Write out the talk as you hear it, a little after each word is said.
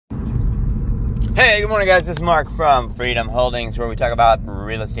Hey, good morning, guys. This is Mark from Freedom Holdings, where we talk about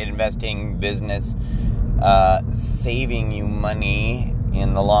real estate investing, business, saving you money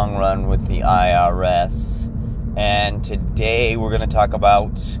in the long run with the IRS. And today we're going to talk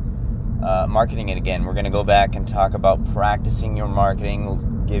about marketing it again. We're going to go back and talk about practicing your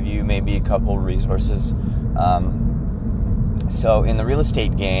marketing, give you maybe a couple resources. So in the real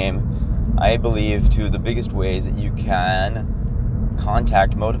estate game, I believe two of the biggest ways that you can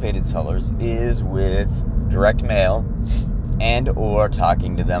contact motivated sellers is with direct mail and or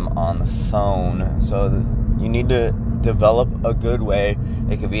talking to them on the phone. So you need to develop a good way.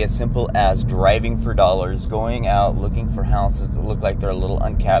 It could be as simple as driving for dollars, going out looking for houses that look like they're a little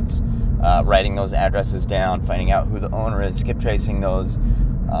unkept, writing those addresses down, finding out who the owner is, skip tracing those,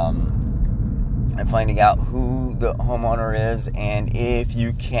 and finding out who the homeowner is, and if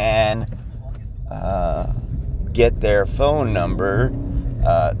you can get their phone number,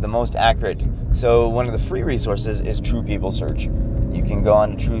 the most accurate. So one of the free resources is True People Search. You can go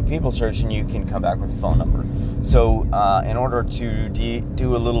on to True People Search and you can come back with a phone number. So in order to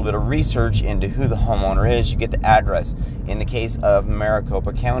do a little bit of research into who the homeowner is, you get the address. In the case of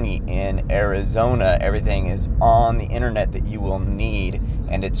Maricopa County in Arizona, everything is on the internet that you will need,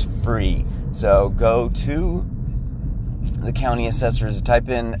 and it's free. So go to the county assessors, type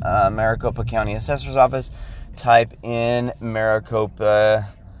in Maricopa County Assessor's Office, type in Maricopa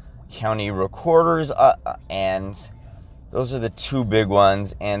County Recorders, and those are the two big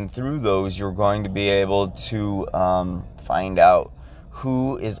ones, and through those you're going to be able to find out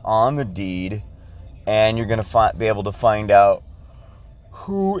who is on the deed, and you're going to be able to find out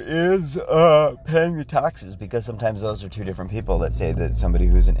who is paying the taxes, because sometimes those are two different people. Let's say that somebody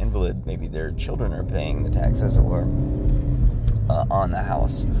who's an invalid, maybe their children are paying the taxes or on the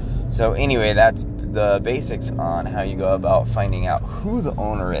house. So anyway, that's the basics on how you go about finding out who the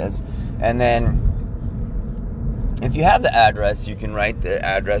owner is. And then if you have the address, you can write the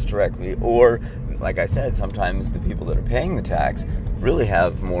address directly, or like I said, sometimes the people that are paying the tax really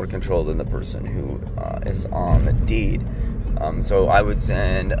have more control than the person who is on the deed. So I would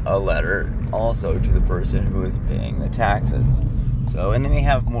send a letter also to the person who is paying the taxes. So, and they may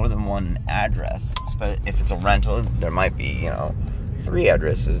have more than one address. But if it's a rental, there might be, 3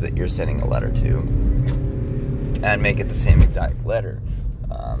 addresses that you're sending a letter to, and make it the same exact letter.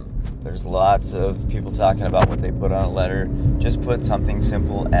 There's lots of people talking about what they put on a letter. Just put something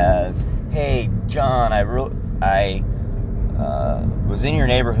simple as, "Hey, John, I was in your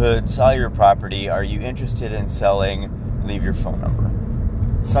neighborhood, saw your property. Are you interested in selling? Leave your phone number."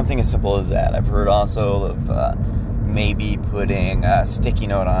 Something as simple as that. I've heard also of maybe putting a sticky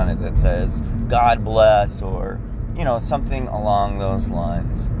note on it that says, "God bless," or something along those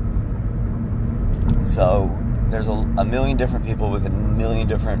lines. So there's a million different people with a million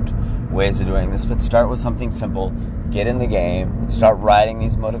different ways of doing this, but start with something simple. Get in the game. Start writing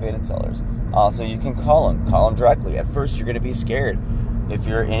these motivated sellers. Also, you can call them directly. At first, you're going to be scared. If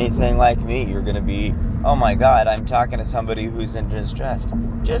you're anything like me, you're going to be, "Oh my God, I'm talking to somebody who's in distress."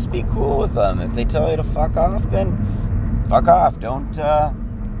 Just be cool with them. If they tell you to fuck off, then fuck off. Don't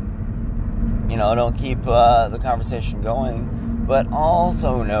keep the conversation going. But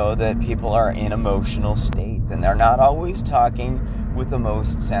also know that people are in emotional states, and they're not always talking with the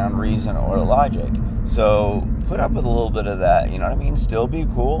most sound reason or logic. So put up with a little bit of that. You know what I mean? Still be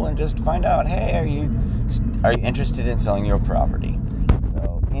cool and just find out, hey, are you interested in selling your property?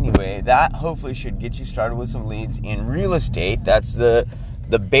 So anyway, that hopefully should get you started with some leads in real estate. That's the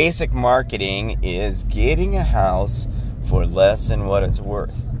basic marketing, is getting a house for less than what it's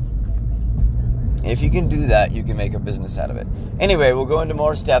worth. If you can do that, you can make a business out of it. Anyway, we'll go into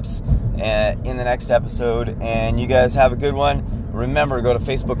more steps in the next episode, and you guys have a good one. Remember, go to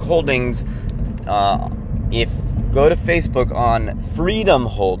Facebook Holdings. Go to Facebook on Freedom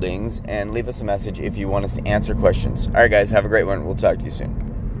Holdings and leave us a message if you want us to answer questions. All right, guys, have a great one. We'll talk to you soon.